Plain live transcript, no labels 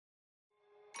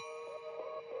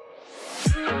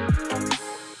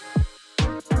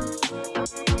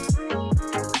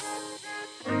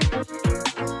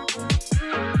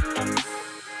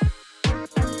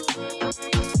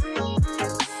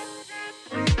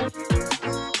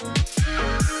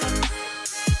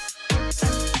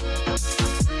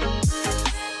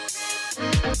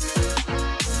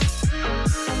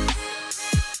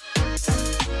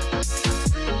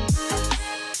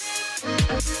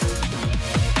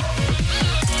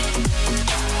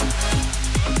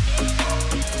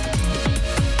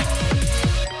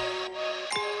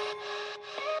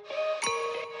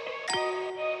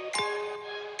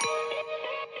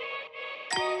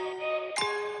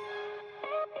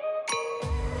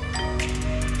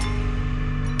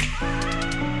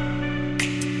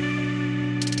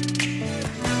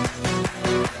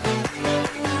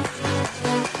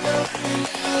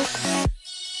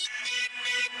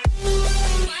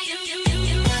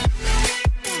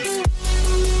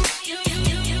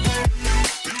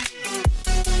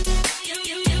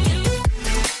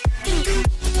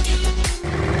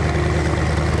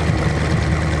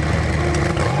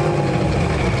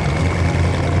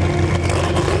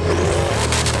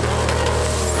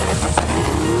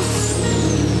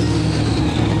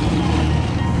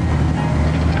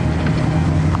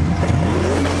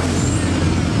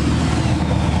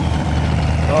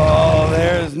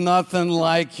Nothing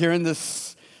like hearing the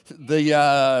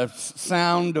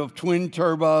sound of twin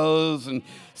turbos and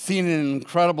seeing an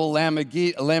incredible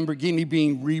Lamborghini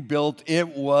being rebuilt. It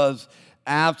was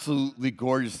absolutely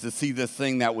gorgeous to see this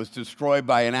thing that was destroyed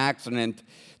by an accident,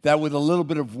 that with a little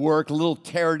bit of work, a little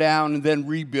tear down and then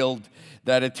rebuild,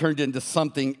 that it turned into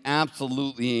something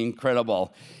absolutely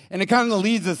incredible. And it kind of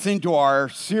leads us into our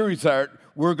series that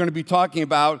we're going to be talking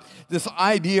about, this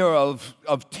idea of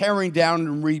tearing down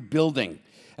and rebuilding.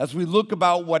 As we look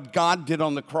about what God did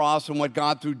on the cross and what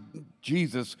God through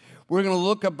Jesus, we're going to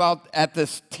look at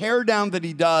this tear down that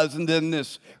he does and then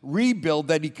this rebuild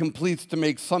that he completes to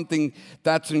make something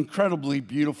that's incredibly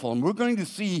beautiful. And we're going to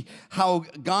see how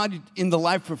God in the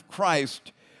life of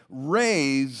Christ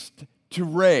raised to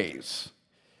raise.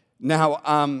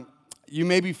 Now, you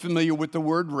may be familiar with the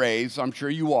word raise. I'm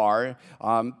sure you are.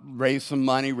 Raise some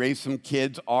money, raise some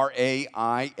kids, R-A-I-S-E.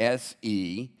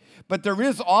 But there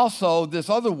is also this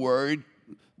other word,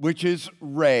 which is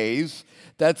raise,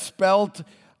 that's spelled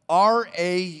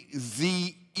R-A-Z-E.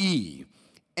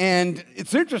 And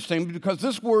it's interesting because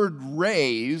this word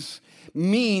raise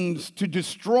means to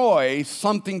destroy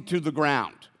something to the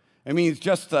ground. It means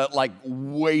just to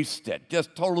waste it,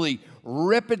 just totally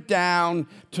rip it down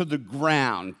to the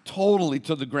ground, totally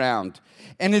to the ground.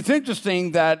 And it's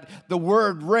interesting that the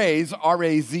word raise,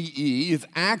 R-A-Z-E, is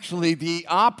actually the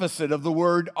opposite of the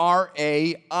word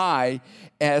R-A-I-S-E.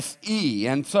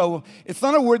 And so it's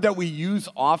not a word that we use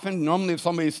often. Normally, if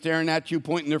somebody's staring at you,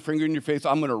 pointing their finger in your face,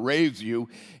 I'm going to raise you.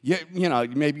 You know,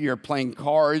 maybe you're playing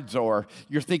cards or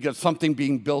you're thinking of something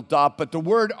being built up. But the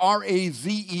word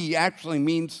R-A-Z-E actually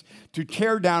means to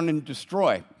tear down and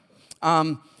destroy.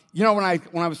 When I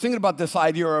was thinking about this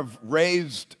idea of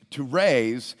raised to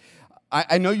raise,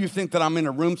 I know you think that I'm in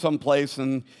a room someplace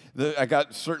and I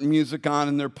got certain music on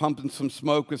and they're pumping some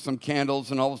smoke with some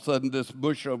candles and all of a sudden this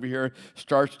bush over here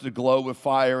starts to glow with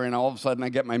fire and all of a sudden I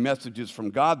get my messages from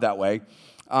God that way.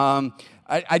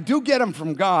 I do get them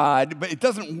from God, but it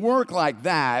doesn't work like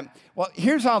that. Well,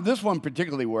 here's how this one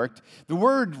particularly worked. The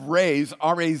word raise,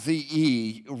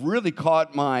 R-A-Z-E, really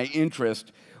caught my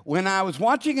interest when I was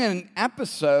watching an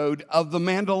episode of The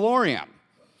Mandalorian.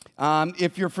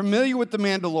 If you're familiar with The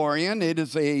Mandalorian, it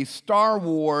is a Star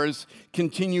Wars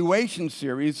continuation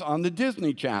series on the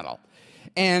Disney Channel.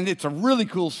 And it's a really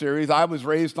cool series. I was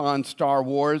raised on Star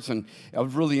Wars, and I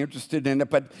was really interested in it.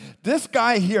 But this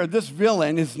guy here, this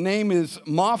villain, his name is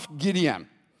Moff Gideon.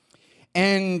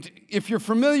 And if you're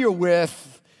familiar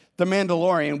with The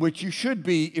Mandalorian, which you should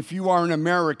be if you are an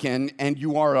American and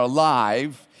you are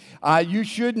alive, you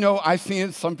should know. I've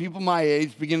seen some people my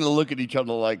age begin to look at each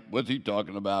other like, what's he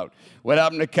talking about? What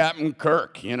happened to Captain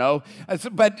Kirk, you know?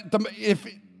 If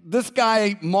this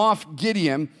guy, Moff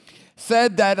Gideon,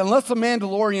 said that unless the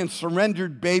Mandalorian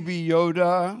surrendered Baby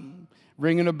Yoda,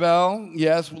 ringing a bell?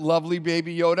 Yes, lovely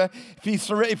Baby Yoda.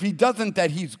 If he doesn't,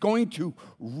 that he's going to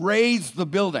raise the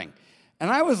building. And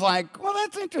I was like, well,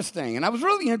 that's interesting. And I was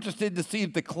really interested to see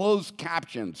if the closed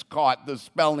captions caught the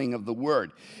spelling of the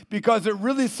word. Because it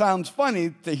really sounds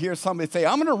funny to hear somebody say,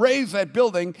 I'm going to raise that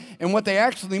building. And what they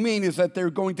actually mean is that they're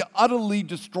going to utterly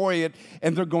destroy it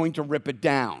and they're going to rip it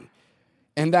down.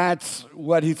 And that's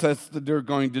what he says that they're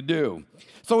going to do.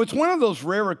 So it's one of those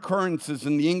rare occurrences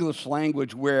in the English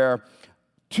language where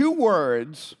two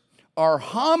words are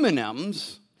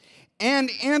homonyms and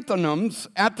antonyms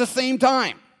at the same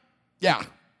time. Yeah.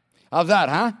 How's that,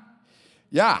 huh?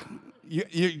 Yeah.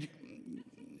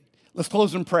 Let's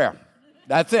close in prayer.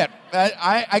 That's it.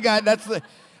 I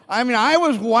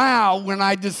was wow when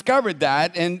I discovered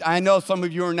that, and I know some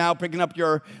of you are now picking up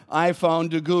your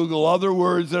iPhone to Google other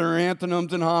words that are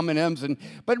antonyms and homonyms,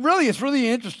 but really it's really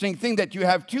an interesting thing that you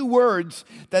have two words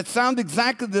that sound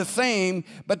exactly the same,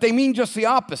 but they mean just the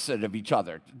opposite of each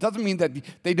other. It doesn't mean that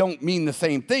they don't mean the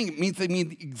same thing. It means they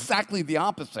mean exactly the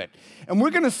opposite. And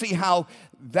we're going to see how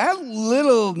that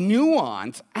little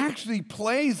nuance actually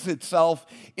plays itself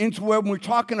into when we're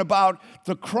talking about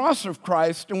the cross of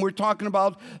Christ and we're talking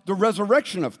about the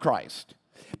resurrection of Christ.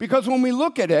 Because when we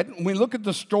look at it, when we look at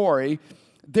the story,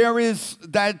 there is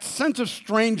that sense of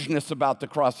strangeness about the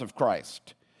cross of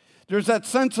Christ. There's that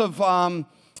sense of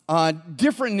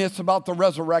differentness about the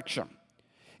resurrection.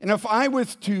 And if I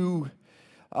was to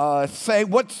say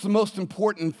what's the most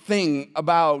important thing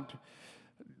about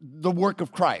the work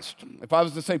of Christ. If I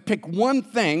was to say pick one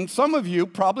thing, some of you,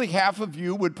 probably half of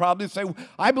you, would probably say,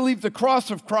 I believe the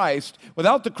cross of Christ.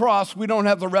 Without the cross, we don't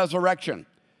have the resurrection.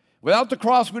 Without the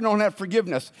cross, we don't have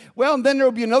forgiveness. Well, then there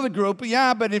will be another group,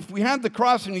 yeah, but if we have the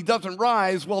cross and he doesn't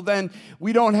rise, well, then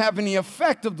we don't have any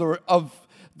effect of the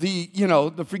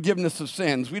forgiveness of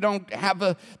sins. We don't have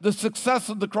the success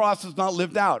of the cross is not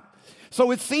lived out.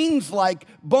 So it seems like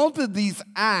both of these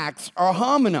acts are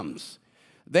homonyms.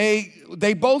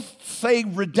 They both say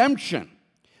redemption.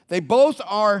 They both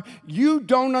are, you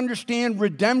don't understand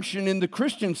redemption in the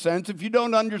Christian sense if you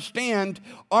don't understand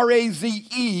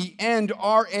R-A-Z-E and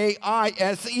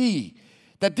R-A-I-S-E.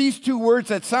 That these two words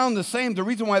that sound the same, the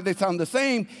reason why they sound the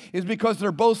same is because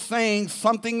they're both saying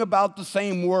something about the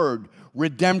same word,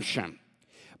 redemption.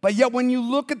 But yet when you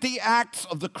look at the acts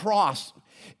of the cross,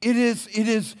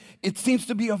 it seems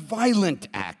to be a violent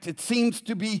act. It seems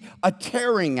to be a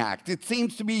tearing act. It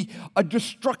seems to be a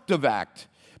destructive act.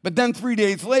 But then 3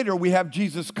 days later, we have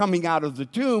Jesus coming out of the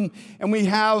tomb, and we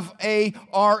have a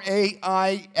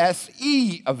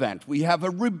R-A-I-S-E event. We have a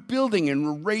rebuilding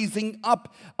and raising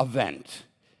up event.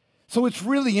 So it's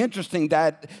really interesting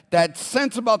that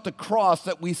sense about the cross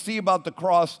that we see about the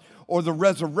cross or the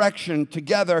resurrection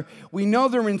together, we know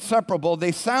they're inseparable.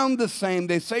 They sound the same.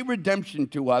 They say redemption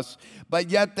to us, but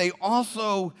yet they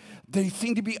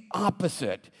seem to be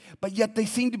opposite. But yet they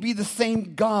seem to be the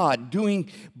same God doing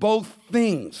both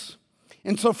things.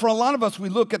 And so for a lot of us, we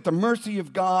look at the mercy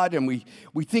of God and we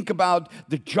think about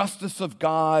the justice of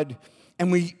God,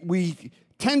 and we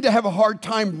tend to have a hard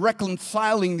time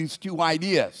reconciling these two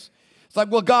ideas. It's like,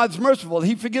 well, God's merciful.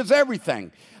 He forgives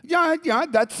everything. Yeah,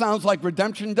 that sounds like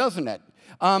redemption, doesn't it?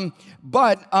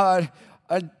 But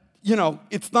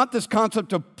it's not this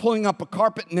concept of pulling up a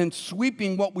carpet and then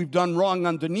sweeping what we've done wrong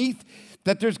underneath,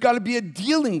 that there's got to be a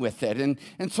dealing with it. And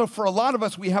so for a lot of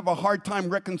us, we have a hard time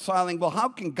reconciling, well, how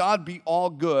can God be all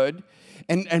good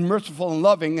and merciful and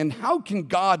loving, and how can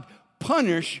God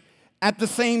punish at the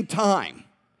same time?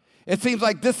 It seems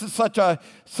like this is such a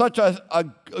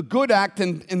good act,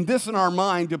 and this in our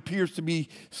mind appears to be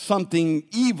something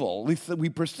evil. At least that we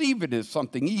perceive it as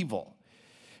something evil.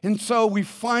 And so we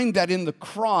find that in the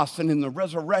cross and in the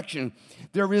resurrection,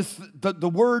 there is the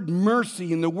word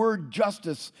mercy and the word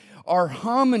justice are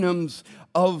homonyms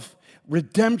of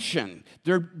redemption.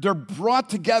 They're brought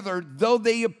together, though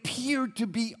they appear to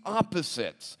be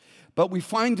opposites. But we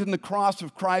find in the cross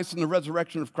of Christ and the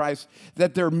resurrection of Christ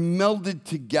that they're melded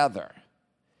together.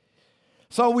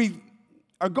 So we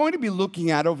are going to be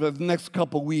looking at over the next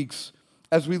couple weeks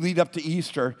as we lead up to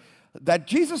Easter that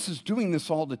Jesus is doing this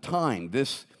all the time,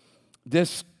 this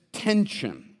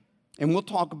tension. And we'll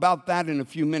talk about that in a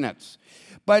few minutes.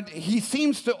 But he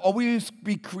seems to always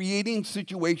be creating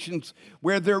situations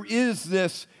where there is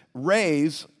this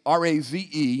raise,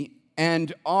 R-A-Z-E,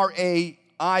 and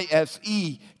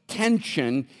R-A-I-S-E,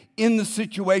 tension in the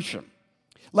situation.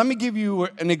 Let me give you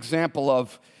an example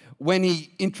of when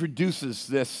he introduces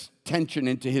this tension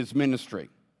into his ministry.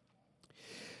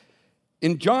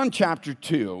 In John chapter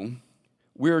 2,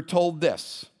 we are told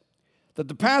this, that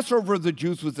the Passover of the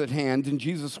Jews was at hand, and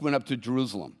Jesus went up to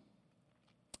Jerusalem.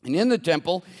 And in the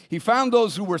temple, he found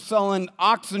those who were selling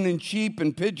oxen and sheep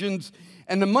and pigeons,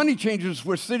 and the money changers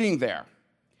were sitting there.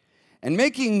 And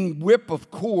making whip of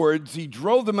cords, he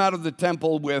drove them out of the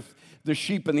temple with the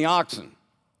sheep and the oxen.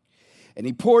 And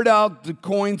he poured out the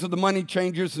coins of the money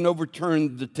changers and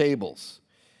overturned the tables.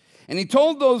 And he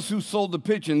told those who sold the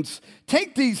pigeons,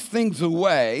 "Take these things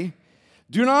away.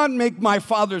 Do not make my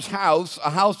Father's house a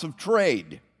house of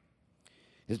trade."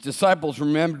 His disciples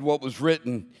remembered what was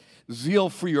written, "Zeal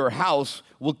for your house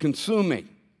will consume me."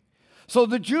 So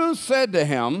the Jews said to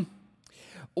him,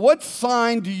 what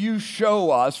sign do you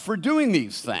show us for doing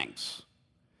these things?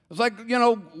 It's like,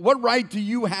 what right do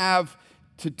you have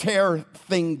to tear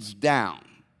things down?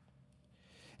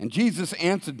 And Jesus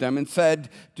answered them and said,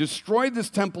 destroy this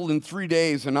temple in 3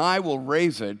 days, and I will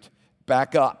raise it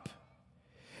back up.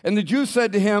 And the Jews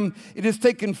said to him, it has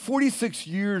taken 46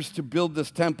 years to build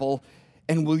this temple,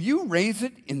 and will you raise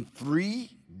it in 3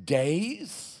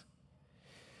 days?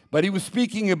 But he was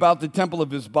speaking about the temple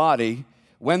of his body.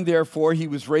 When, therefore, he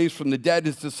was raised from the dead,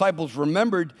 his disciples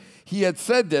remembered he had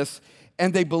said this,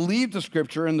 and they believed the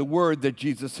scripture and the word that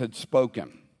Jesus had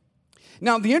spoken.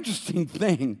 Now, the interesting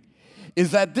thing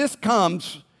is that this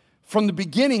comes from the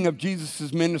beginning of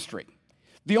Jesus' ministry.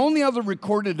 The only other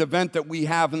recorded event that we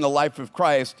have in the life of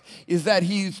Christ is that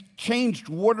he's changed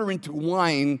water into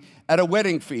wine at a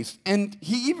wedding feast. And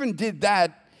he even did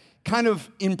that kind of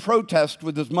in protest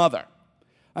with his mother.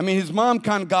 I mean, his mom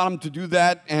kind of got him to do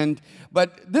that,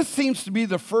 but this seems to be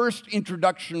the first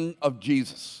introduction of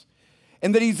Jesus.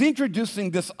 And that he's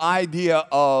introducing this idea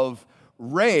of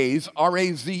raise,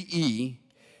 R-A-Z-E,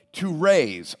 to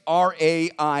raise,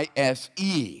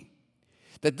 R-A-I-S-E.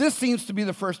 That this seems to be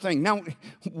the first thing. Now,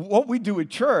 what we do at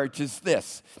church is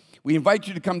this. We invite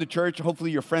you to come to church.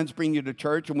 Hopefully your friends bring you to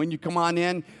church. And when you come on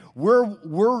in,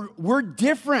 we're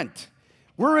different.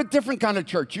 We're a different kind of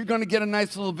church. You're going to get a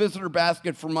nice little visitor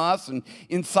basket from us, and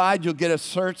inside you'll get a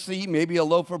search seat, maybe a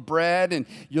loaf of bread, and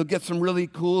you'll get some really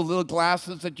cool little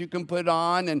glasses that you can put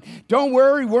on. And don't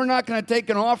worry, we're not going to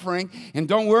take an offering, and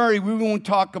don't worry, we won't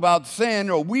talk about sin,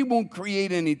 or we won't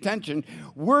create any tension.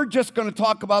 We're just going to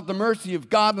talk about the mercy of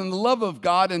God and the love of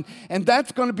God, and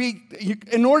that's going to be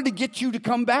in order to get you to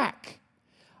come back.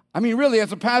 I mean, really,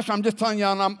 as a pastor, I'm just telling you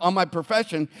on my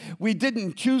profession, we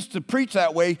didn't choose to preach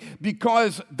that way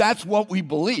because that's what we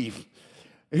believe.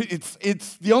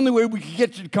 It's the only way we can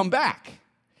get you to come back.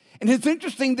 And it's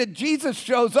interesting that Jesus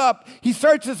shows up, he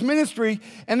starts his ministry,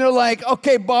 and they're like,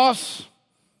 okay, boss,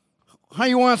 how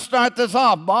you want to start this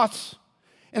off, boss?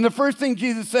 And the first thing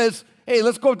Jesus says, hey,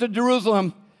 let's go to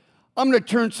Jerusalem. I'm going to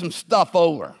turn some stuff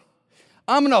over.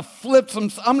 I'm going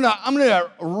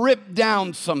to rip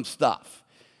down some stuff.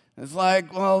 It's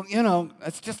like, well,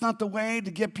 that's just not the way to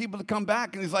get people to come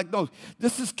back. And he's like, no,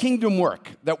 this is kingdom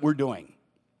work that we're doing.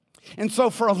 And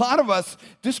so for a lot of us,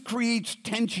 this creates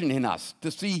tension in us to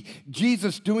see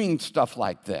Jesus doing stuff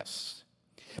like this.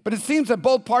 But it seems that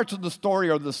both parts of the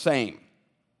story are the same.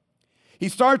 He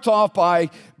starts off by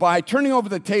turning over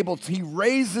the tables. He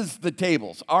raises the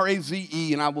tables,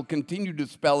 R-A-Z-E, and I will continue to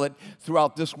spell it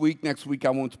throughout this week. Next week, I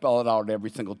won't spell it out every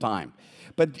single time.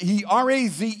 But he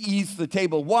R-A-Z-E's the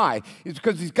table. Why? It's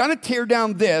because he's going to tear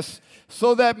down this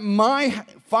so that my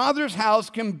Father's house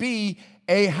can be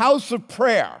a house of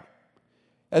prayer,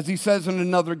 as he says in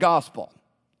another gospel.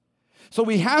 So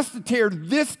he has to tear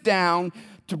this down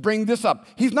to bring this up.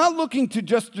 He's not looking to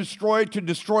just destroy to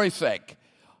destroy's sake.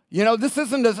 This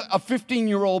isn't a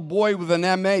 15-year-old boy with an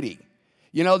M80,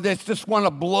 that just want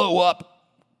to blow up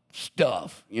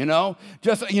stuff, you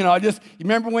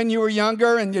remember when you were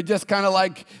younger and you just kind of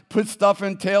like put stuff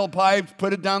in tailpipes,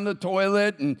 put it down the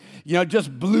toilet, and,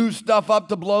 just blew stuff up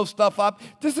to blow stuff up.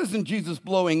 This isn't Jesus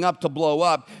blowing up to blow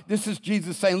up. This is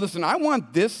Jesus saying, listen, I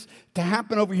want this to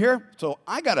happen over here, so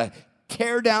I got to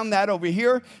tear down that over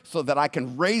here so that I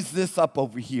can raise this up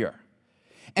over here.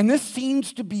 And this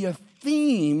seems to be a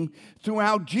theme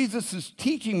throughout Jesus'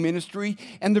 teaching ministry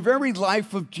and the very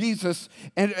life of Jesus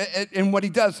and what he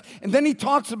does. And then he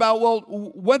talks about, well,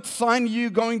 what sign are you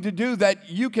going to do that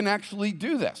you can actually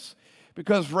do this?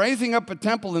 Because raising up a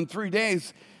temple in 3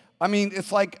 days,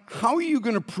 it's like, how are you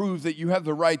going to prove that you have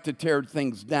the right to tear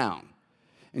things down?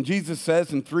 And Jesus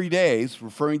says in 3 days,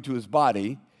 referring to his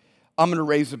body, I'm going to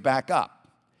raise it back up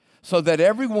so that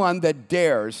everyone that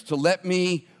dares to let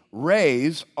me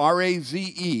raise,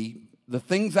 R-A-Z-E, the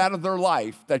things out of their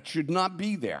life that should not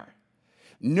be there,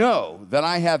 know that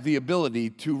I have the ability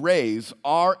to raise,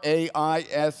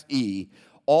 R-A-I-S-E,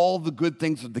 all the good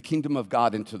things of the kingdom of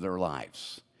God into their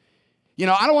lives.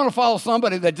 I don't want to follow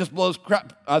somebody that just blows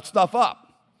stuff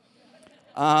up.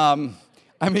 I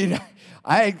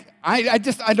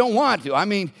don't want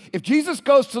to. If Jesus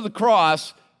goes to the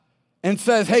cross and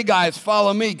says, hey guys,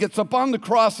 follow me, gets up on the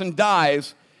cross and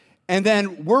dies, and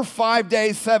then we're 5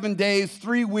 days, 7 days,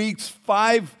 3 weeks,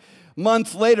 5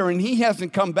 months later, and he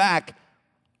hasn't come back,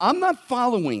 I'm not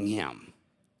following him.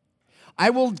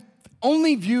 I will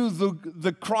only view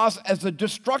the cross as a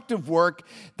destructive work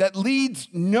that leads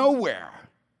nowhere.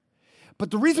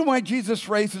 But the reason why Jesus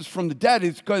raises from the dead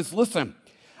is because, listen,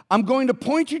 I'm going to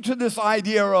point you to this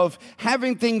idea of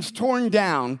having things torn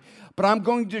down, but I'm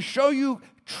going to show you,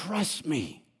 trust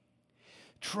me.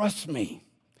 Trust me.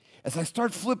 as I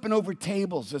start flipping over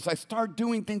tables, as I start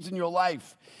doing things in your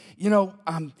life,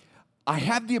 I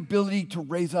have the ability to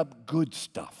raise up good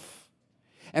stuff.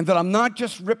 And that I'm not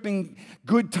just ripping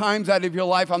good times out of your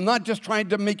life. I'm not just trying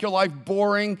to make your life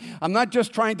boring. I'm not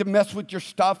just trying to mess with your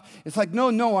stuff. It's like,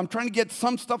 no, I'm trying to get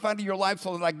some stuff out of your life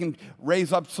so that I can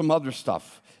raise up some other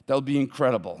stuff that'll be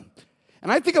incredible. And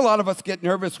I think a lot of us get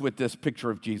nervous with this picture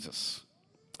of Jesus.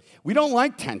 We don't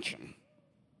like tension.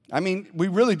 I mean, we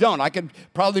really don't. I could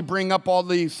probably bring up all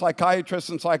the psychiatrists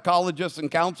and psychologists and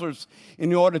counselors in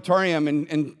the auditorium,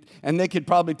 and they could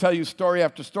probably tell you story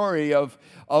after story of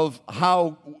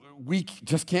how we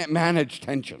just can't manage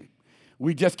tension.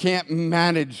 We just can't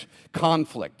manage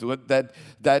conflict.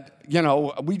 That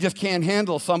we just can't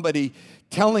handle somebody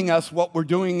telling us what we're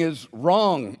doing is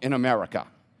wrong in America.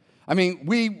 I mean,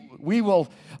 we will.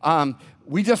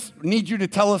 We just need you to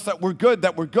tell us that we're good,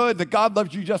 that God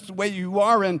loves you just the way you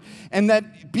are, and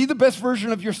that be the best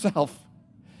version of yourself.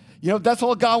 That's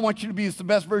all God wants you to be, is the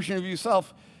best version of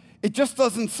yourself. It just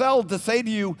doesn't sell to say to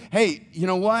you, hey, you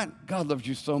know what? God loves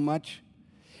you so much,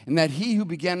 and that he who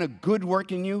began a good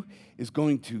work in you is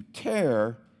going to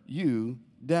tear you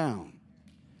down.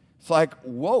 It's like,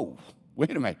 whoa. Wait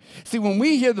a minute. See, when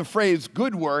we hear the phrase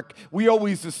good work, we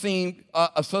always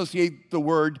associate the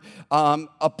word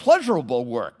a pleasurable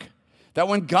work. That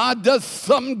when God does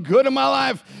something good in my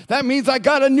life, that means I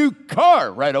got a new car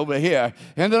right over here.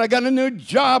 And then I got a new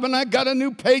job, and I got a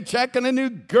new paycheck, and a new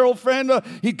girlfriend.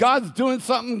 God's doing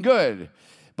something good.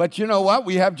 But you know what?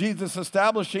 We have Jesus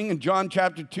establishing in John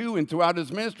chapter 2 and throughout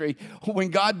his ministry, when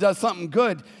God does something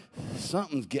good,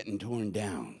 something's getting torn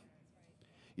down.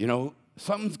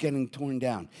 Something's getting torn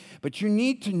down. But you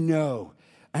need to know,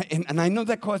 and I know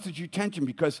that causes you tension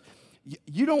because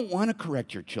you don't want to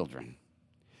correct your children.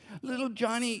 Little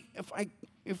Johnny, if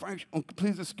I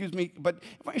please excuse me, but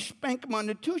if I spank him on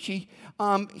the tushy,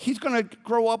 he's going to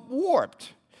grow up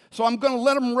warped. So I'm going to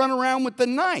let him run around with the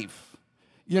knife.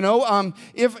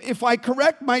 If I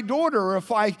correct my daughter, or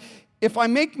if I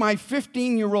make my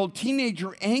 15-year-old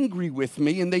teenager angry with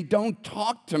me and they don't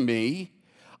talk to me,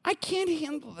 I can't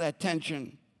handle that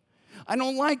tension. I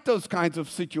don't like those kinds of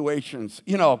situations.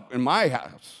 In my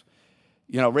house,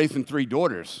 raising 3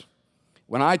 daughters,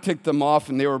 when I took them off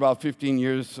and they were about 15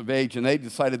 years of age and they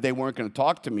decided they weren't going to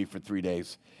talk to me for 3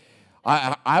 days,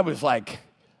 I was like,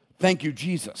 thank you,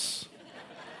 Jesus.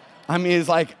 I mean, it's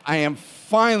like I am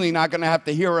finally not going to have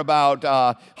to hear about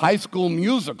High School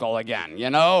Musical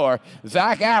again, or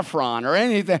Zac Efron or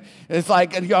anything. It's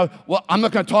like, well, I'm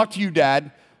not going to talk to you,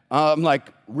 Dad. I'm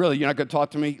like, really, you're not going to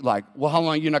talk to me? Like, well, how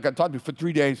long are you not going to talk to me? For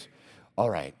 3 days. All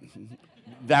right.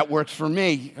 That works for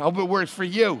me. I hope it works for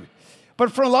you.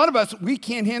 But for a lot of us, we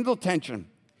can't handle tension.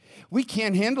 We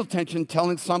can't handle tension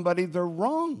telling somebody they're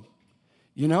wrong.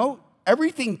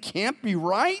 Everything can't be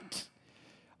right.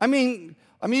 I mean,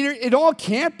 it all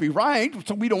can't be right.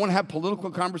 So we don't want to have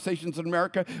political conversations in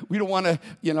America. We don't want to,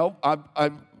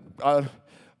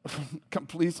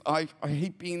 please, I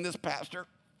hate being this pastor.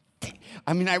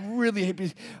 I mean, I really hate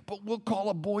this, but we'll call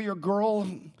a boy or girl,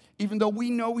 even though we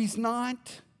know he's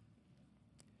not.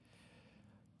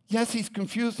 Yes, he's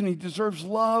confused and he deserves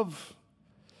love.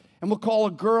 And we'll call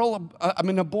a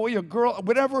boy or girl,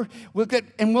 whatever,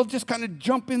 we'll just kind of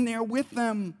jump in there with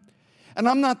them. And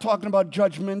I'm not talking about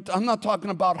judgment. I'm not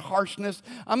talking about harshness.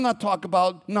 I'm not talking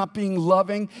about not being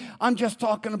loving. I'm just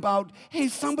talking about, hey,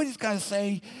 somebody's got to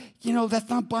say, that's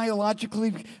not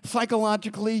biologically,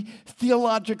 psychologically,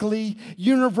 theologically,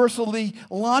 universally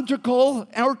logical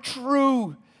or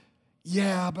true.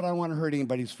 Yeah, but I don't want to hurt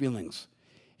anybody's feelings.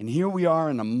 And here we are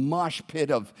in a mosh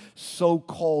pit of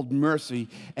so-called mercy,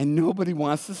 and nobody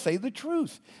wants to say the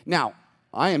truth. Now,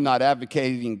 I am not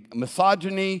advocating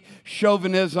misogyny,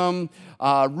 chauvinism,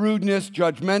 rudeness,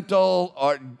 judgmental,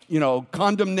 or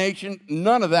condemnation,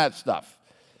 none of that stuff.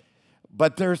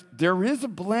 But there is a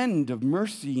blend of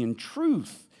mercy and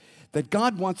truth that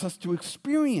God wants us to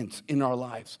experience in our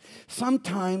lives.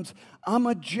 Sometimes I'm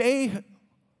a J-hole.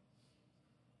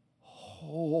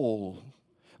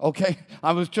 Okay,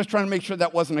 I was just trying to make sure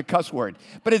that wasn't a cuss word.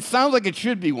 But it sounds like it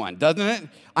should be one, doesn't it?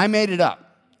 I made it up.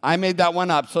 I made that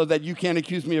one up so that you can't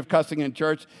accuse me of cussing in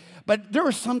church. But there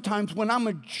are some times when I'm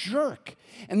a jerk,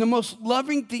 and the most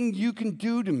loving thing you can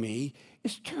do to me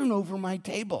is turn over my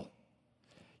table.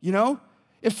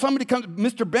 If somebody comes,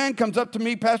 Mr. Ben comes up to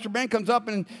me, Pastor Ben comes up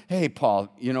and, hey, Paul,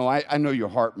 I know your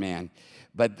heart, man.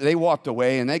 But they walked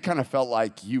away, and they kind of felt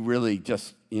like you really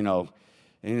just, and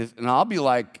I'll be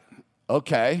like,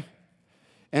 okay.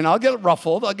 And I'll get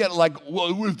ruffled. I'll get like,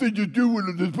 well, what did you do? What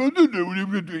are they supposed to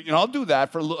do? I'll do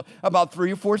that for about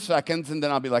 3 or 4 seconds, and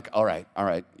then I'll be like, all right,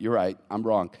 you're right, I'm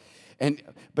wrong.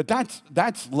 But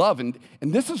that's love. And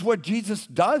this is what Jesus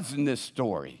does in this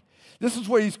story. This is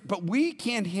what but we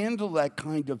can't handle that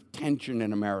kind of tension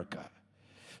in America.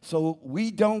 So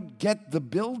we don't get the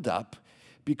buildup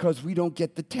because we don't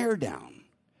get the tear down.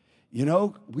 You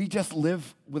know, we just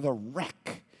live with a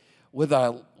wreck, with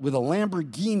a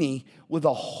Lamborghini with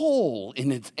a hole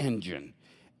in its engine.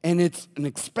 And it's an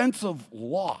expensive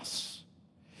loss.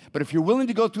 But if you're willing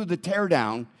to go through the tear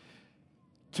down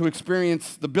to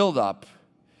experience the buildup,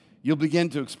 you'll begin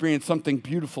to experience something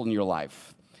beautiful in your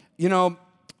life. You know,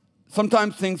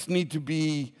 sometimes things need to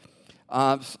be,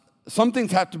 some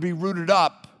things have to be rooted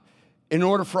up in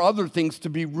order for other things to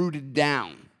be rooted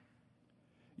down.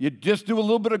 You just do a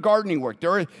little bit of gardening work.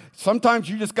 Sometimes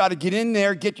you just got to get in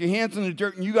there, get your hands in the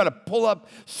dirt, and you got to pull up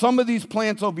some of these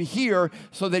plants over here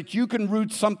so that you can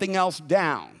root something else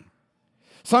down.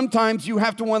 Sometimes you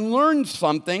have to unlearn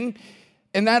something,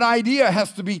 and that idea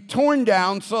has to be torn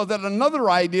down so that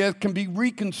another idea can be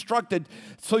reconstructed.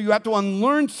 So you have to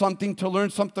unlearn something to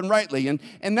learn something rightly. And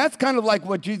that's kind of like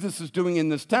what Jesus is doing in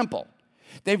this temple.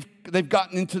 They've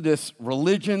gotten into this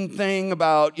religion thing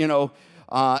about,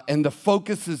 and the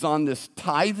focus is on this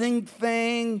tithing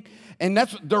thing. And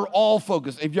they're all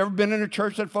focused. Have you ever been in a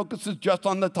church that focuses just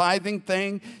on the tithing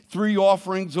thing? 3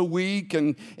 offerings a week,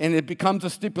 and it becomes a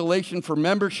stipulation for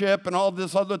membership and all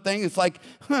this other thing. It's like,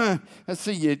 let's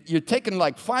see, you're taking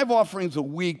like 5 offerings a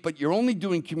week, but you're only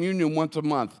doing communion once a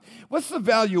month. What's the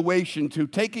valuation to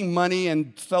taking money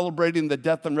and celebrating the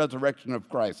death and resurrection of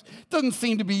Christ? Doesn't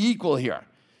seem to be equal here.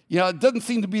 It doesn't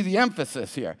seem to be the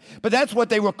emphasis here. But that's what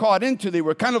they were caught into. They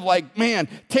were kind of like, man,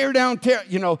 tear down,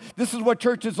 this is what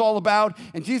church is all about.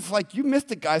 And Jesus is like, you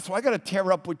missed it, guys, so I got to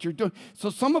tear up what you're doing. So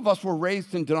some of us were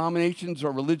raised in denominations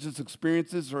or religious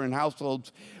experiences or in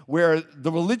households where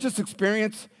the religious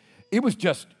experience, it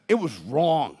was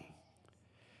wrong.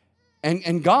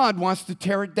 And God wants to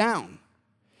tear it down.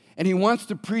 And he wants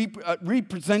to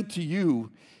represent to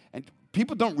you, and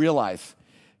people don't realize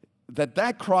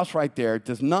that cross right there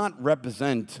does not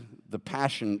represent the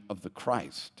passion of the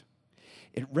Christ.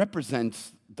 It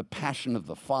represents the passion of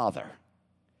the Father.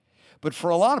 But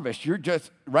for a lot of us,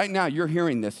 right now you're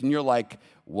hearing this and you're like,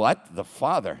 what? The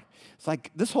Father? It's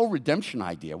like this whole redemption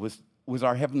idea was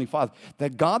our Heavenly Father.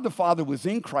 That God the Father was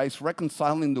in Christ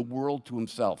reconciling the world to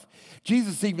himself.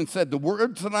 Jesus even said, the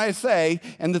words that I say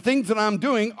and the things that I'm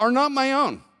doing are not my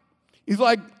own. He's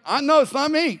like, I know it's not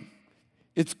me.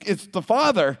 It's the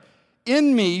Father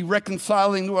in me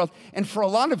reconciling the world. And for a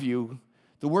lot of you,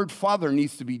 the word father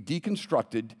needs to be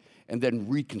deconstructed and then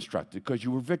reconstructed because you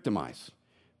were victimized,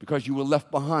 because you were left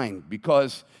behind,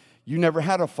 because you never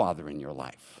had a father in your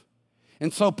life.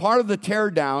 And so part of the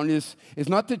tear down is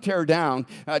not to tear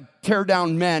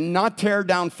down men, not tear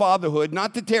down fatherhood,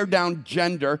 not to tear down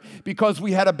gender because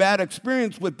we had a bad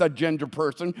experience with a gender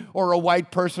person or a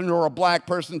white person or a black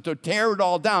person to tear it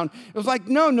all down. It was like,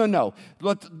 no.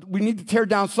 We need to tear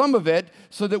down some of it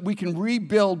so that we can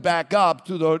rebuild back up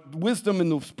through the wisdom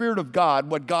and the Spirit of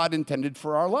God what God intended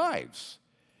for our lives.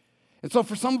 And so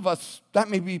for some of us,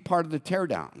 that may be part of the tear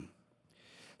down.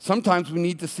 Sometimes we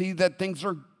need to see that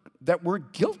that we're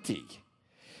guilty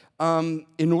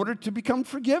in order to become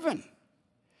forgiven.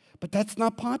 But that's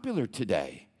not popular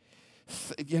today.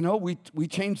 We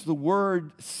changed the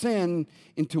word sin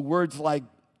into words like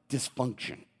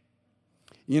dysfunction.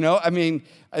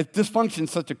 Dysfunction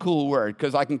is such a cool word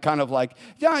because I can kind of like,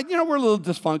 we're a little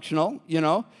dysfunctional,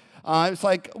 It's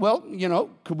like, well,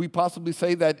 could we possibly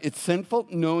say that it's sinful?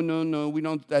 No, we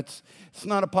don't. It's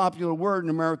not a popular word in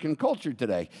American culture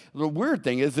today. The weird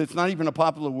thing is it's not even a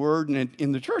popular word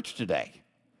in the church today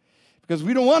because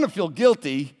we don't want to feel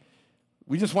guilty.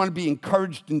 We just want to be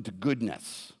encouraged into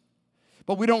goodness.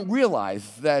 But we don't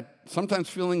realize that sometimes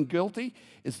feeling guilty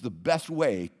is the best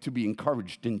way to be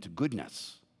encouraged into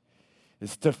goodness.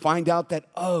 Is to find out that,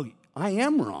 I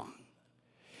am wrong.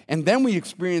 And then we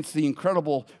experience the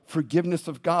incredible forgiveness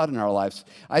of God in our lives.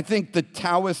 I think the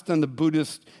Taoists and the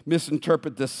Buddhists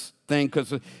misinterpret this thing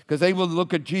because they would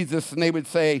look at Jesus and they would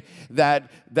say that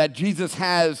Jesus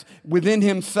has within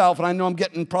himself, and I know I'm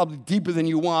getting probably deeper than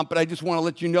you want, but I just want to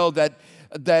let you know that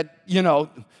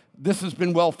this has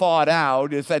been well thought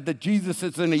out, is that Jesus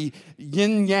is in a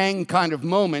yin-yang kind of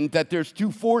moment, that there's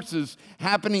 2 forces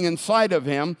happening inside of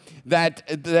him, that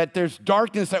there's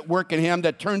darkness at work in him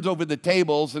that turns over the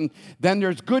tables, and then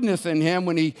there's goodness in him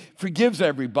when he forgives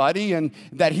everybody, and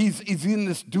that he's in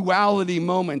this duality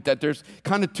moment, that there's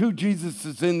kind of 2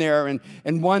 Jesuses in there,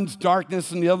 and one's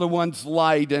darkness and the other one's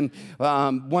light, and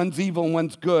one's evil and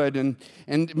one's good, and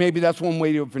maybe that's one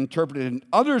way to interpret it. And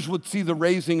others would see the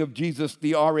raising of Jesus,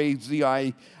 the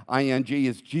R-A-Z-I-N-G,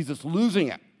 is Jesus losing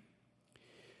it.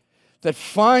 that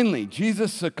finally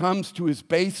Jesus succumbs to his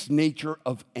base nature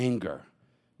of anger.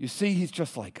 You see, he's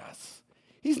just like us.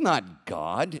 He's not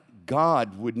God.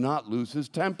 God would not lose his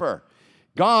temper.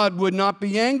 God would not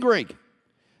be angry.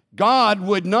 God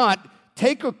would not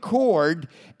take a cord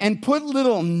and put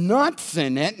little nuts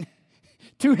in it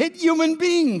to hit human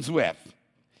beings with.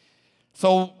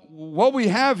 So what we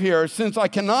have here, since I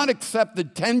cannot accept the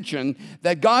tension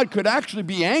that God could actually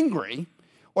be angry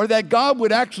or that God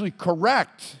would actually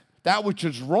correct that which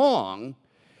is wrong,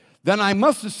 then I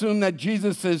must assume that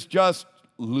Jesus is just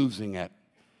losing it.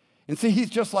 And see, he's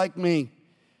just like me.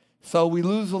 So we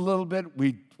lose a little bit,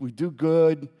 we do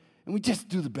good, and we just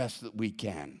do the best that we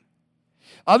can.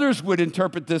 Others would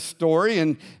interpret this story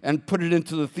and put it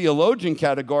into the theologian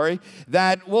category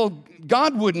that, well,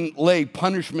 God wouldn't lay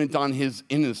punishment on his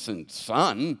innocent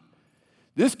son.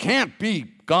 This can't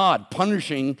be God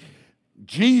punishing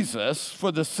Jesus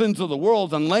for the sins of the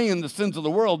world and laying the sins of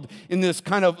the world in this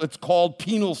kind of, it's called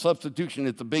penal substitution.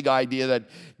 It's a big idea that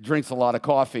drinks a lot of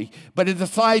coffee. But it's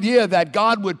this idea that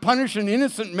God would punish an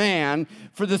innocent man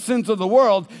for the sins of the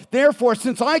world. Therefore,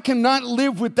 since I cannot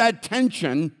live with that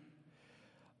tension,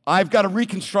 I've got to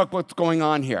reconstruct what's going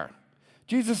on here.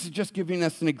 Jesus is just giving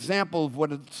us an example of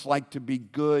what it's like to be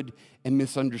good and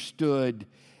misunderstood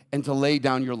and to lay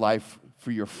down your life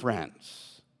for your friends.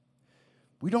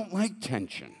 We don't like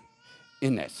tension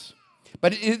in this.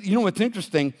 But you know what's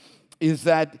interesting is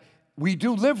that we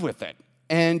do live with it.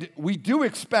 And we do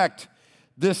expect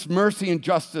this mercy and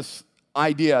justice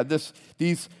idea,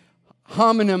 these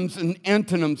homonyms and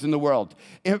antonyms in the world.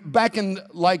 Back in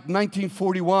like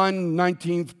 1941,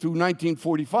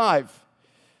 1945,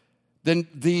 then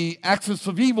the axis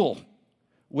of evil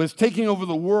was taking over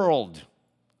the world.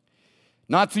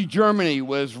 Nazi Germany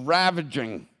was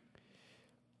ravaging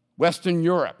Western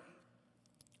Europe,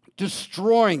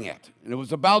 destroying it. And it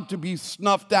was about to be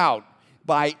snuffed out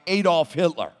by Adolf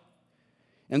Hitler.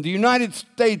 And the United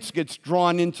States gets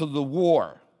drawn into the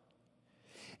war.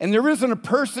 And there isn't a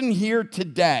person here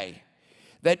today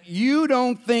that you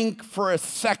don't think for a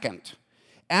second,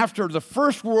 after the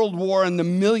First World War and the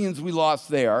millions we lost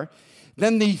there,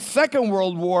 then the Second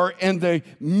World War and the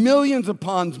millions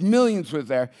upon millions was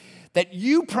there, that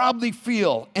you probably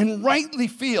feel, and rightly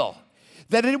feel,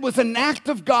 that it was an act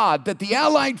of God that the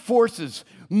Allied forces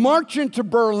marched into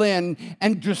Berlin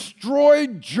and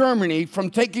destroyed Germany from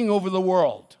taking over the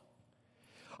world.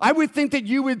 I would think that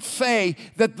you would say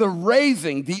that the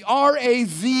razing, the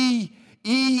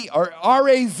R-A-Z-E or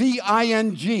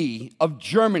R-A-Z-I-N-G of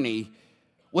Germany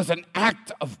was an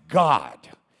act of God.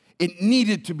 It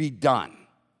needed to be done.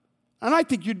 And I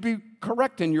think you'd be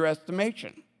correct in your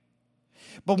estimation.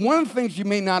 But one of the things you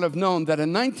may not have known, that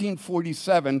in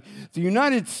 1947, the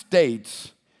United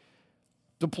States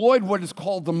deployed what is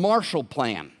called the Marshall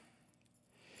Plan.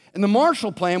 And the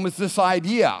Marshall Plan was this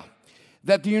idea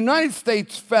that the United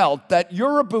States felt that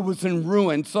Europe was in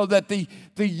ruin, so that the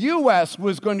U.S.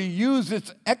 was going to use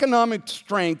its economic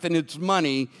strength and its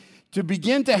money to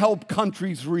begin to help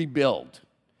countries rebuild.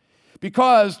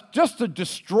 Because just a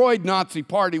destroyed Nazi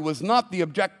party was not the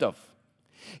objective.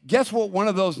 Guess what one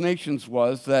of those nations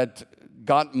was that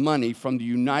got money from the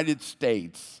United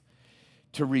States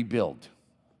to rebuild?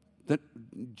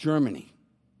 Germany.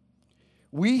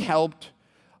 We helped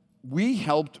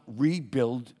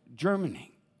rebuild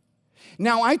Germany.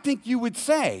 Now, I think you would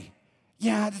say,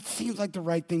 yeah, that seems like the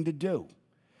right thing to do.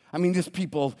 I mean, these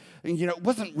people, it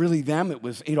wasn't really them. It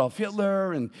was Adolf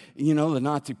Hitler and, the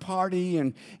Nazi Party.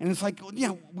 And it's like,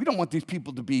 we don't want these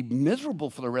people to be miserable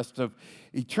for the rest of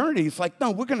eternity. It's like, no,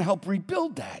 we're going to help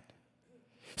rebuild that.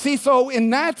 See, so in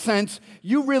that sense,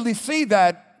 you really see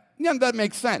that, that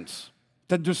makes sense.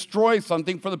 To destroy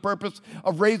something for the purpose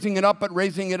of raising it up, but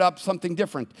raising it up something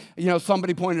different.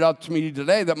 Somebody pointed out to me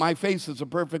today that my face is a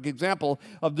perfect example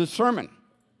of this sermon.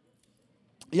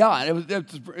 Yeah,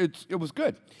 it was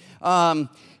good.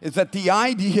 Is that the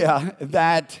idea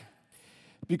that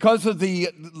because of the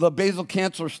basal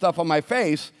cancer stuff on my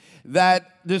face,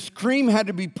 that this cream had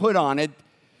to be put on it,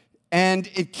 and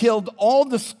it killed all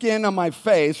the skin on my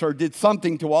face, or did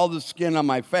something to all the skin on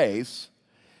my face,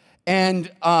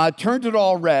 and turned it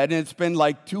all red. And it's been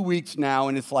like 2 weeks now,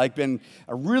 and it's like been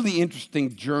a really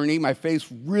interesting journey. My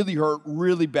face really hurt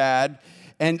really bad.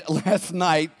 And last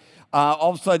night, all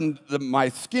of a sudden, my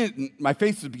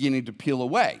face is beginning to peel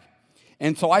away.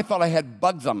 And so I thought I had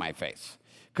bugs on my face,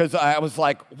 because I was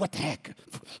like, what the heck?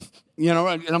 And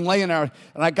I'm laying there,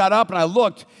 and I got up and I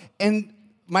looked, and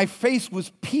my face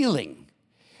was peeling.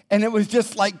 And it was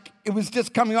just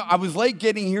coming up. I was late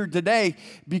getting here today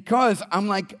because I'm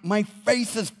like, my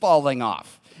face is falling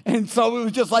off. And so it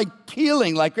was just like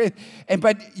peeling,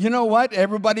 but you know what?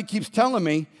 Everybody keeps telling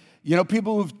me,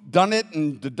 people who've done it,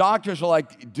 and the doctors are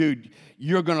like, dude,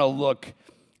 you're gonna look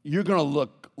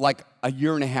like a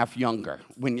year and a half younger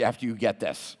after you get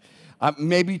this.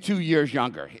 Maybe 2 years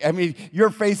younger. I mean,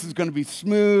 your face is gonna be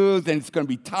smooth and it's gonna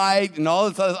be tight and all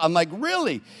this other. I'm like,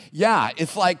 really? Yeah,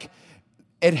 it's like,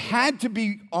 it had to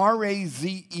be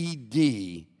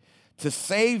RAZED to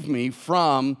save me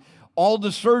from all the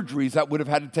surgeries that would have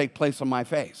had to take place on my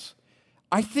face.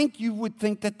 I think you would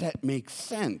think that makes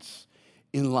sense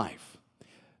in life.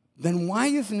 Then why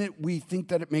isn't it we think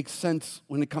that it makes sense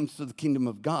when it comes to the kingdom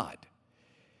of God?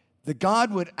 That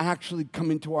God would actually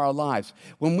come into our lives.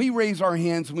 When we raise our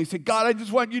hands and we say, God, I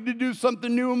just want you to do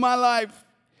something new in my life.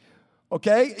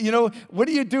 Okay? What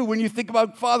do you do when you think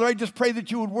about, Father, I just pray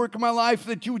that you would work in my life,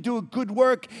 that you would do a good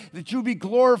work, that you would be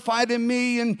glorified in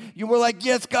me, and you were like,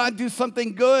 yes, God, do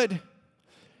something good.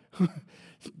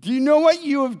 Do you know what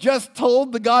you have just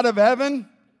told the God of heaven?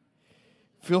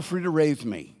 Feel free to raise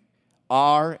me.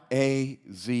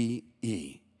 RAZE.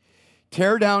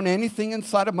 Tear down anything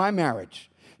inside of my marriage.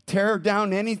 Tear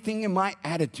down anything in my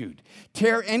attitude.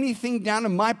 Tear anything down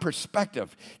in my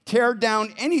perspective. Tear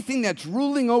down anything that's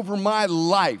ruling over my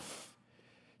life.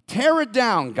 Tear it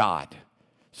down, God,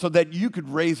 so that you could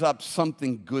raise up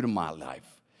something good in my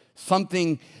life.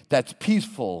 Something that's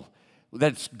peaceful,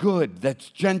 that's good, that's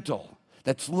gentle,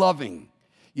 that's loving.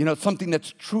 Something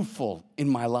that's truthful in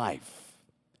my life.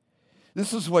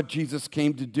 This is what Jesus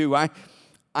came to do.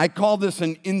 I call this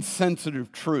an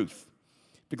insensitive truth.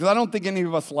 Because I don't think any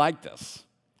of us like this.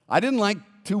 I didn't like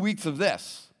 2 weeks of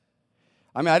this.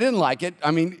 I didn't like it.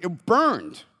 It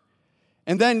burned.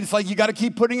 And then it's like you got to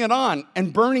keep putting it on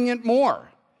and burning it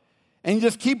more. And you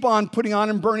just keep on putting on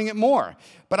and burning it more.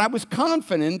 But I was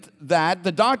confident that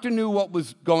the doctor knew what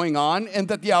was going on and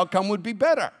that the outcome would be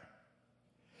better.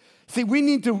 See,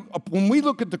 when we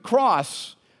look at the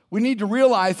cross, we need to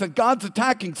realize that God's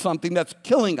attacking something that's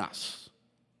killing us.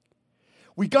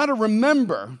 We got to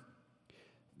remember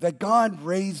that God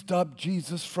raised up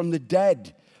Jesus from the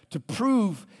dead to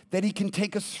prove that he can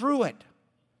take us through it.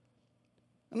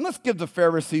 And let's give the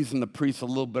Pharisees and the priests a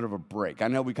little bit of a break. I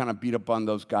know we kind of beat up on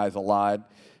those guys a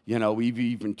lot. We've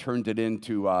even turned it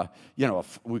into,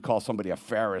 we call somebody a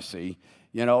Pharisee,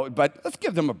 but let's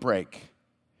give them a break.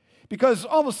 Because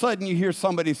all of a sudden you hear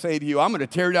somebody say to you, I'm going to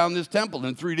tear down this temple, and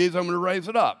in 3 days I'm going to raise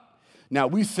it up. Now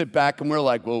we sit back and we're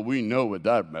like, well, we know what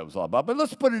that was all about, but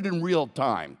let's put it in real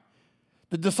time.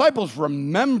 The disciples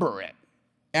remember it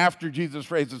after Jesus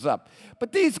raises up.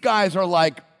 But these guys are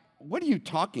like, what are you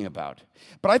talking about?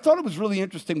 But I thought it was really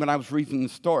interesting when I was reading the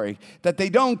story that they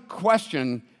don't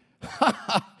question,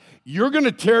 you're going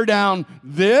to tear down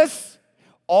this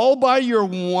all by your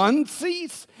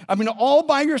onesies? All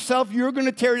by yourself, you're going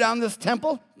to tear down this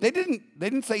temple? They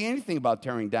didn't say anything about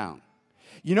tearing down.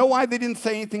 You know why they didn't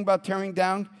say anything about tearing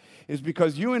down? Is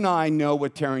because you and I know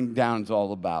what tearing down is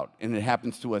all about, and it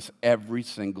happens to us every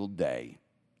single day.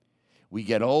 We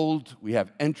get old, we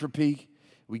have entropy,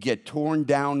 we get torn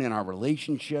down in our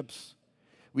relationships,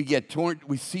 we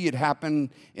see it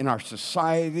happen in our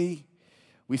society,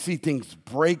 we see things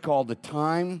break all the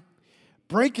time.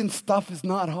 Breaking stuff is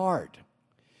not hard,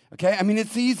 okay?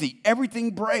 It's easy,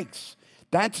 everything breaks.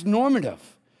 That's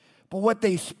normative. But what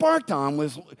they sparked on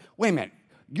was, wait a minute,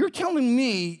 you're telling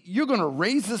me you're going to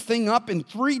raise this thing up in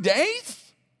 3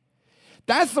 days?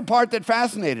 That's the part that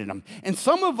fascinated them. And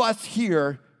some of us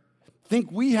here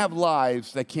think we have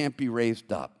lives that can't be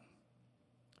raised up.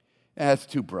 That's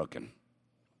too broken.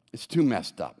 It's too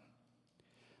messed up.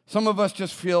 Some of us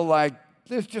just feel like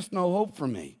there's just no hope for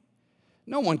me.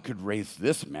 No one could raise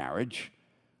this marriage.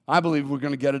 I believe we're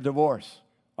going to get a divorce.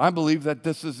 I believe that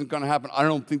this isn't going to happen. I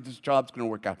don't think this job's going to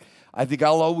work out. I think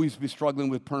I'll always be struggling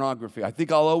with pornography. I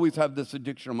think I'll always have this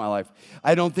addiction in my life.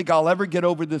 I don't think I'll ever get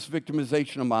over this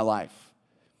victimization of my life.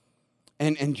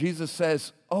 And Jesus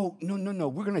says, oh, no,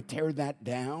 we're going to tear that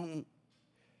down.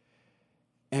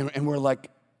 And we're like,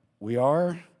 we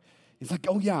are? He's like,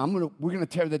 oh yeah, we're going to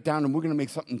tear that down and we're going to make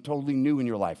something totally new in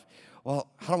your life. Well,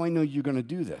 how do I know you're going to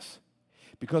do this?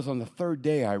 Because on the third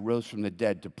day I rose from the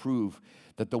dead to prove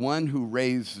that the one who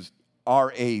raised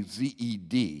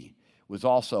RAZED was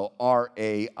also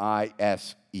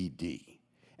RAISED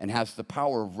and has the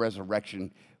power of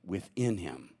resurrection within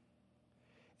him.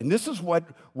 And this is what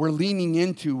we're leaning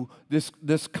into this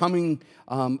coming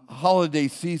holiday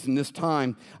season, this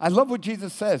time. I love what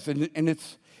Jesus says, and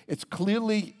it's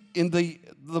clearly in the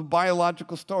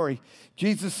biological story.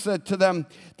 Jesus said to them,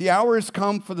 the hour has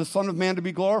come for the Son of Man to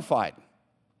be glorified.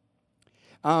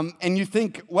 And you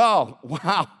think, well,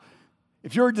 wow,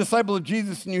 if you're a disciple of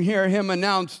Jesus and you hear him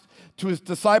announced to his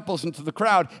disciples and to the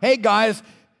crowd, hey guys,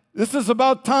 this is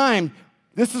about time.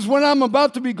 This is when I'm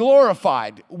about to be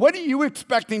glorified. What are you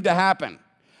expecting to happen?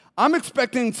 I'm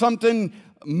expecting something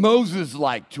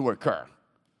Moses-like to occur.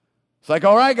 It's like,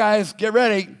 all right, guys, get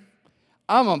ready.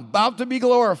 I'm about to be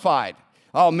glorified.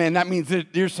 Oh, man, that means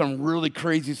that there's some really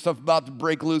crazy stuff about to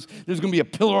break loose. There's going to be a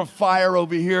pillar of fire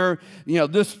over here. You know,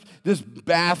 this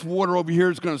bath water over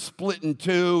here is going to split in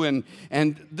two, and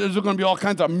there's going to be all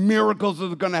kinds of miracles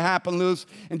that are going to happen loose.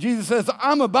 And Jesus says,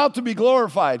 I'm about to be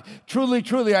glorified. Truly,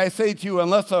 truly, I say to you,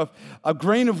 unless a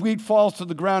grain of wheat falls to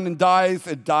the ground and dies,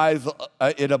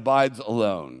 it abides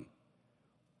alone.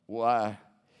 Why?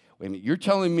 Wait a minute, you're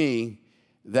telling me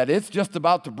that it's just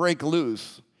about to break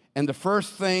loose, and the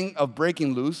first thing of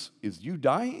breaking loose is you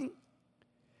dying?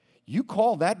 You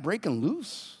call that breaking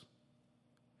loose?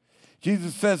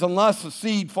 Jesus says, unless a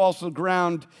seed falls to the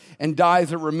ground and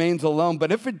dies, it remains alone.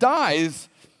 But if it dies,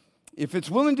 if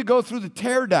it's willing to go through the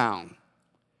tear down,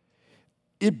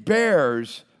 it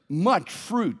bears much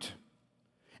fruit.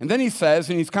 And then he says,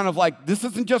 and he's kind of like, this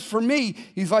isn't just for me.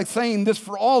 He's like saying this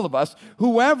for all of us.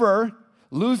 Whoever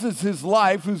loses his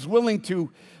life, who's willing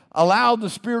to allow the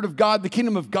Spirit of God, the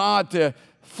kingdom of God, to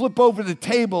flip over the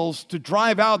tables, to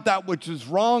drive out that which is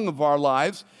wrong of our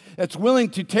lives, that's willing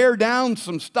to tear down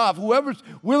some stuff, whoever's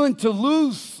willing to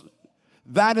lose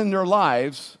that in their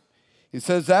lives, he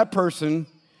says that person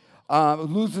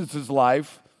loses his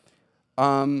life,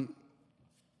 will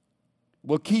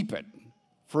keep it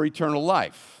for eternal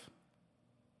life.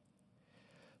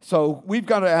 So we've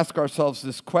got to ask ourselves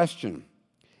this question,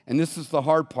 and this is the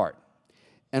hard part.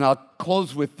 And I'll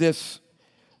close with this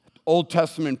Old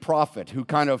Testament prophet who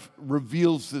kind of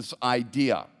reveals this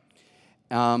idea.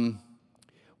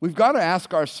 We've got to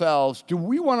ask ourselves, do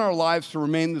we want our lives to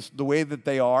remain the way that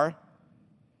they are?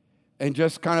 And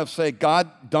just kind of say,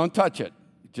 God, don't touch it.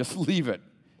 Just leave it.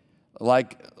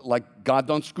 Like God,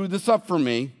 don't screw this up for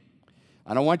me.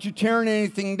 I don't want you tearing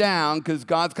anything down, because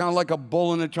God's kind of like a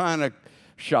bull in a china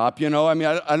shop, you know. I mean,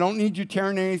 I don't need you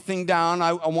tearing anything down.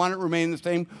 I want it to remain the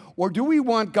same. Or do we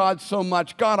want God so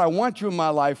much? God, I want you in my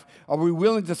life. Are we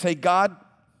willing to say, God,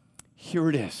 here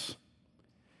it is.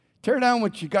 Tear down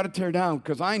what you got to tear down,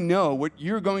 because I know what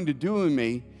you're going to do in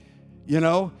me, you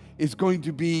know, is going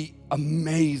to be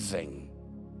amazing.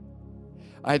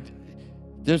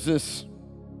 There's this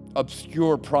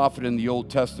obscure prophet in the Old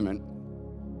Testament.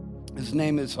 His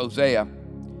name is Hosea.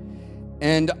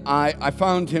 And I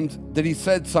found him that he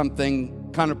said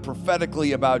something kind of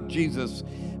prophetically about Jesus,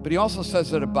 but he also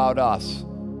says it about us.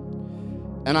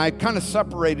 And I kind of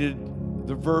separated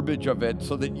the verbiage of it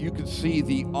so that you could see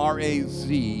the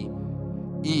R-A-Z-E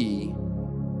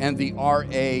and the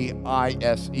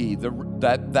R-A-I-S-E,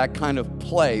 that kind of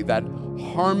play, that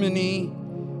harmony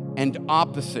and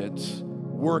opposites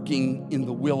working in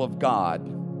the will of God.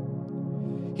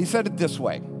 He said it this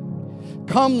way: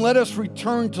 come, let us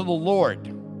return to the Lord,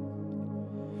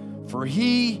 for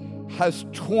he has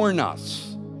torn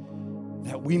us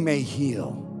that we may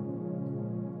heal.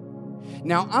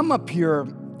 Now, I'm up here,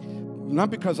 not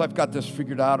because I've got this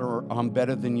figured out or I'm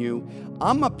better than you.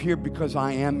 I'm up here because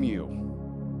I am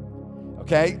you,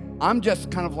 okay? I'm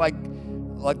just kind of like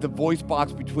the voice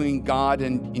box between God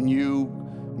and you.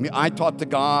 I mean, I talk to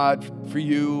God for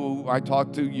you. I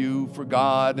talk to you for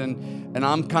God, and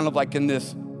I'm kind of like in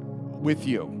this with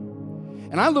you.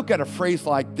 And I look at a phrase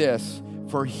like this,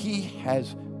 for he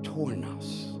has torn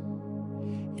us.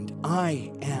 And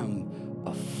I am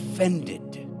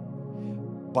offended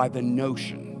by the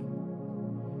notion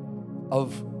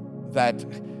of that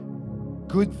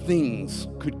good things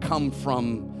could come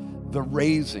from the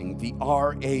raising, the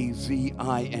R-A-Z-I-N-G,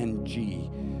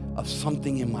 of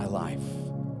something in my life.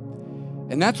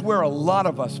 And that's where a lot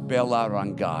of us bail out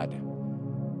on God.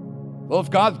 Well,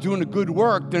 if God's doing a good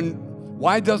work, then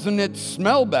why doesn't it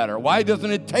smell better? Why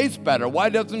doesn't it taste better? Why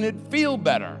doesn't it feel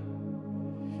better?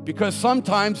 Because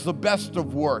sometimes the best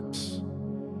of works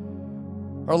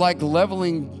are like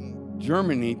leveling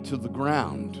Germany to the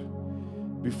ground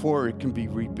before it can be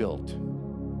rebuilt.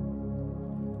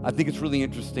 I think it's really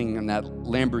interesting in that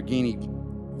Lamborghini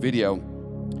video.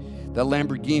 That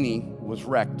Lamborghini was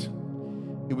wrecked.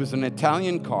 It was an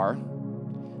Italian car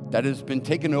that has been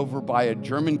taken over by a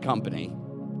German company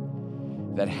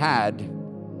that had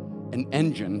an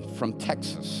engine from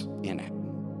Texas in it.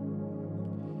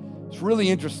 It's really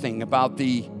interesting about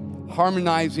the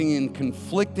harmonizing and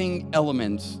conflicting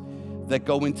elements that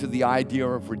go into the idea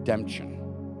of redemption.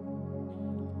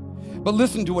 But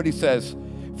listen to what he says.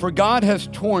 For God has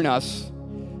torn us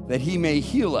that he may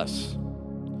heal us.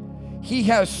 He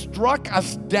has struck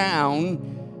us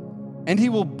down and he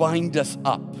will bind us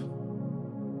up.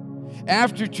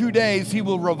 After 2 days, he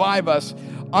will revive us.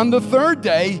 On the third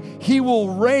day, he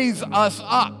will raise us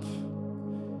up,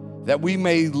 that we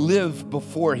may live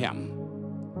before him.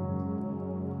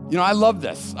 You know, I love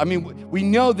this. I mean, we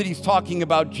know that he's talking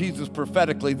about Jesus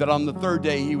prophetically, that on the third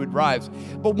day he would rise.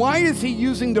 But why is he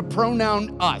using the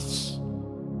pronoun us?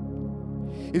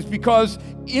 It's because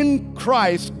in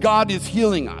Christ, God is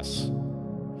healing us.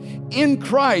 In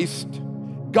Christ,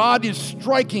 God is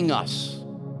striking us.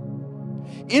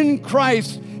 In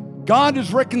Christ, God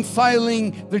is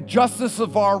reconciling the justice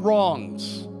of our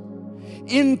wrongs.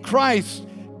 In Christ,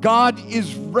 God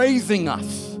is raising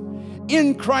us.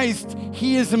 In Christ,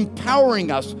 he is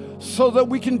empowering us so that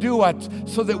we can do what?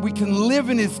 So that we can live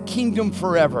in his kingdom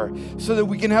forever, so that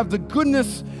we can have the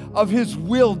goodness of his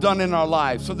will done in our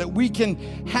lives, so that we can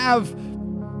have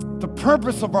the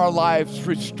purpose of our lives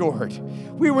restored.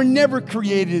 We were never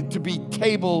created to be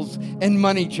tables and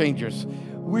money changers.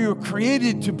 We were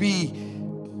created to be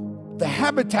the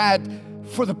habitat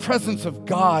for the presence of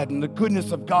God and the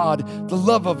goodness of God, the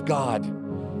love of God.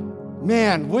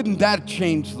 Man, wouldn't that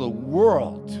change the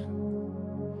world?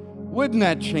 Wouldn't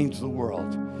that change the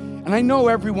world? And I know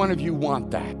every one of you want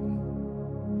that.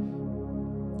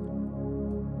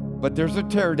 But there's a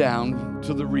tear down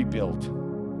to the rebuild.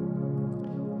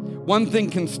 One thing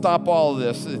can stop all of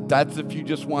this. That's if you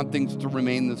just want things to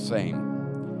remain the same.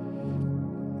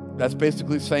 That's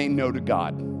basically saying no to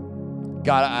God.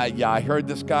 God, I heard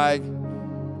this guy.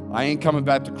 I ain't coming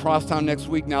back to Crosstown next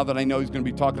week now that I know he's going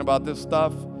to be talking about this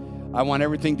stuff. I want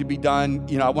everything to be done.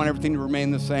 I want everything to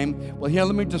remain the same. Well, here,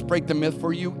 let me just break the myth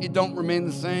for you. It don't remain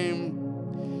the same.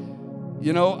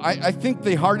 I think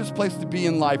the hardest place to be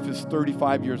in life is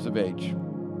 35 years of age.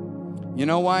 You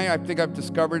know why? I think I've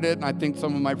discovered it, and I think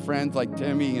some of my friends like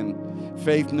Timmy and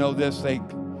Faith know this.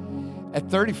 At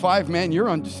 35, man, you're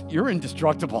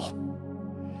indestructible.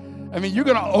 I mean, you're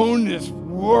going to own this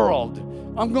world.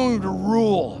 I'm going to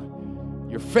rule.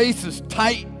 Your face is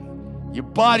tight. Your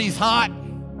body's hot.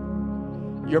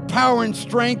 Your power and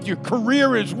strength, your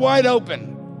career is wide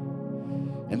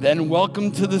open. And then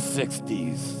welcome to the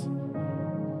 60s.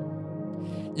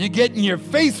 You're getting your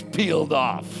face peeled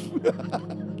off.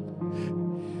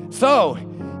 So,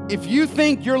 if you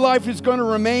think your life is going to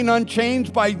remain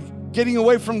unchanged by getting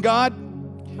away from God,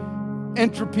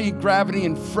 entropy, gravity,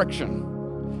 and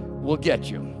friction will get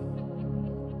you.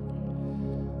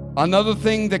 Another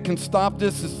thing that can stop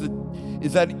this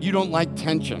is that you don't like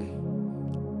tension.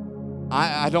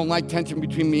 I don't like tension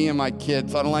between me and my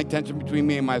kids. I don't like tension between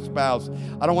me and my spouse.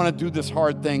 I don't want to do this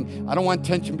hard thing. I don't want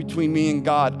tension between me and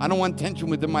God. I don't want tension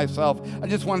within myself. I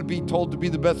just want to be told to be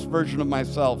the best version of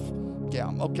myself. Yeah,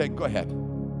 okay, go ahead.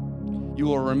 You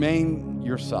will remain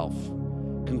yourself.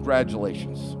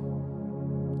 Congratulations.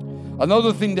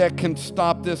 Another thing that can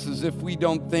stop this is if we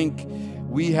don't think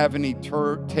we have any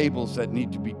tables that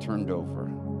need to be turned over.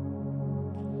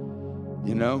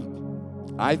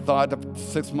 I thought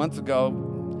 6 months ago,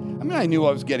 I knew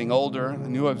I was getting older. I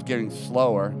knew I was getting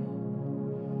slower.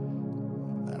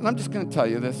 And I'm just going to tell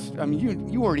you this.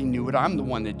 You already knew it. I'm the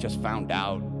one that just found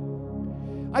out.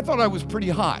 I thought I was pretty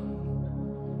hot.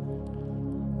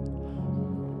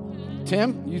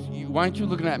 Tim, why aren't you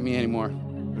looking at me anymore?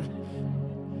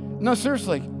 No,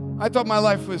 seriously. I thought my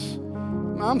life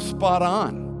I'm spot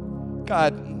on.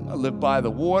 God, I live by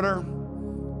the water,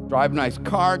 drive a nice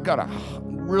car, got a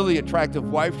really attractive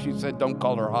wife. She said, don't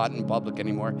call her hot in public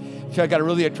anymore. I got a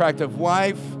really attractive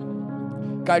wife,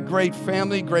 got great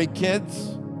family, great kids.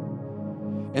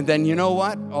 And then you know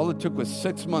what? All it took was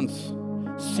 6 months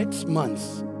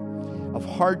of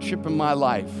hardship in my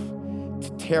life to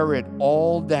tear it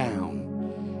all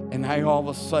down. And I all of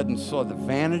a sudden saw the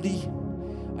vanity.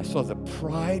 I saw the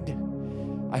pride.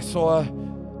 I saw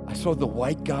the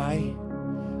white guy.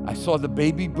 I saw the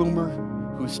baby boomer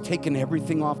who's taken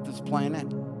everything off this planet.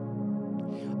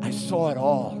 I saw it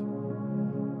all.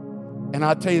 And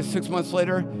I'll tell you, 6 months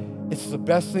later, it's the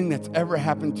best thing that's ever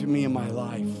happened to me in my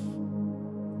life.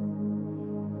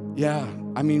 Yeah,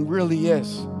 really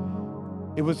is.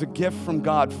 It was a gift from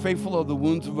God. Faithful are the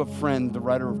wounds of a friend, the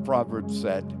writer of Proverbs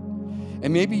said.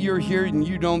 And maybe you're here and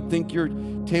you don't think your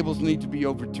tables need to be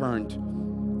overturned.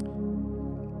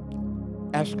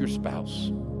 Ask your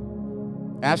spouse.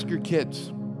 Ask your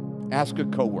kids. Ask a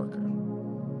coworker.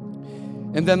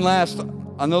 And then last,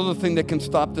 another thing that can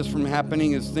stop this from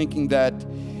happening is thinking that,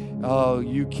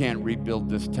 you can't rebuild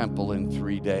this temple in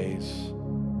 3 days.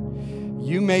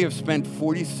 You may have spent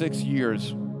 46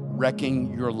 years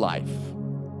wrecking your life,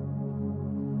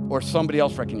 or somebody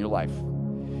else wrecking your life.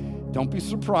 Don't be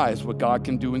surprised what God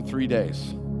can do in 3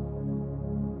 days.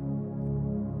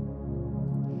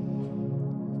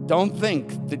 don't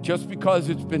think that just because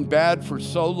it's been bad for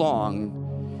so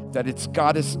long that it's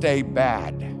got to stay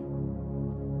bad.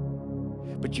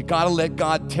 But you got to let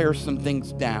God tear some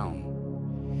things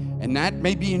down. And that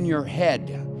may be in your head.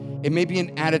 It may be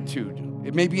an attitude.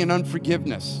 It may be an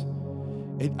unforgiveness.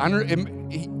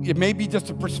 It may be just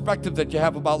a perspective that you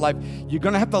have about life. You're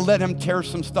going to have to let him tear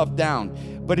some stuff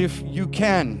down. But if you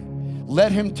can,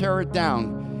 let him tear it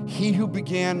down. He who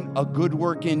began a good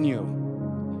work in you.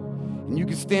 And you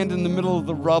can stand in the middle of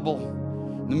the rubble,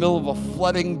 in the middle of a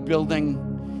flooding building,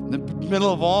 in the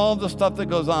middle of all the stuff that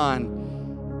goes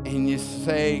on, and you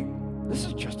say, this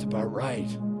is just about right.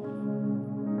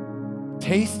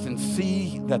 Taste and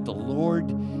see that the Lord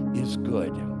is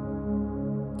good.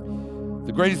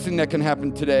 The greatest thing that can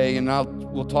happen today, and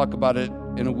we'll talk about it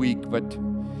in a week, but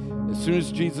as soon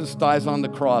as Jesus dies on the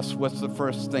cross, what's the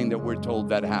first thing that we're told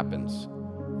that happens?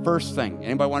 First thing.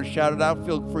 Anybody want to shout it out?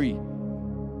 Feel free.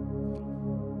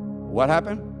 What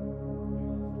happened?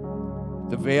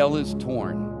 The veil is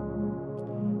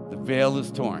torn. The veil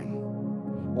is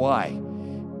torn. Why?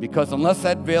 Because unless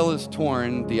that veil is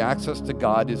torn, the access to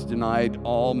God is denied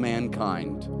all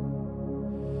mankind.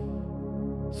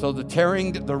 So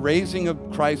the raising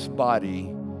of Christ's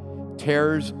body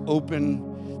tears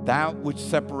open that which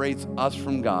separates us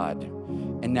from God.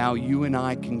 And now you and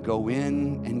I can go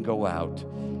in and go out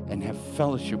and have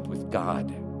fellowship with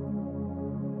God.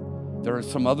 There are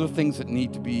some other things that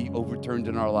need to be overturned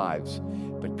in our lives,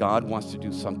 but God wants to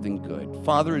do something good.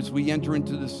 Father, as we enter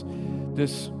into this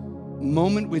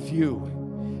moment with you,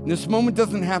 and this moment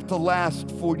doesn't have to last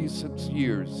 46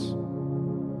 years.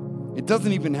 It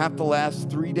doesn't even have to last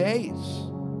 3 days.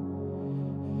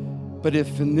 But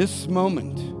if in this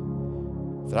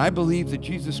moment that I believe that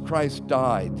Jesus Christ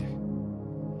died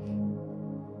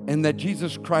and that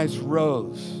Jesus Christ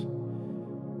rose,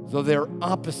 though they're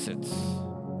opposites,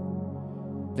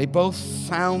 they both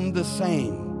sound the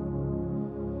same,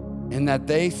 and that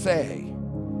they say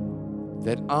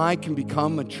that I can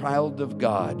become a child of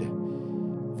God,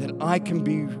 that I can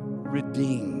be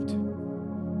redeemed,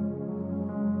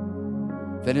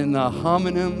 that in the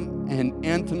homonym and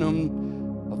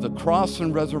antonym of the cross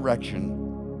and resurrection,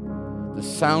 the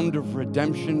sound of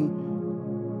redemption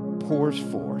pours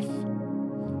forth.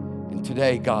 And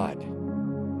today, God,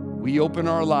 we open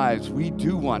our lives. We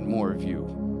do want more of you.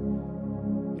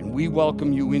 And we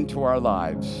welcome you into our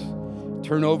lives.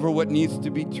 Turn over what needs to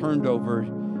be turned over.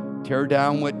 Tear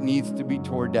down what needs to be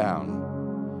torn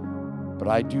down. But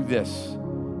I do this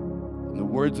in the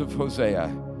words of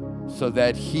Hosea, so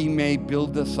that he may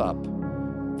build us up,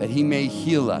 that he may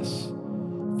heal us,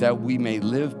 that we may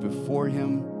live before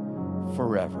him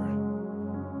forever.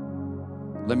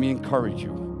 Let me encourage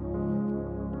you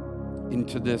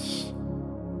into this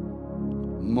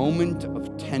moment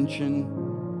of tension,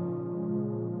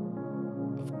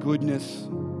 of goodness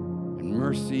and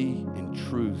mercy and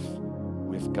truth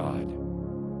with God.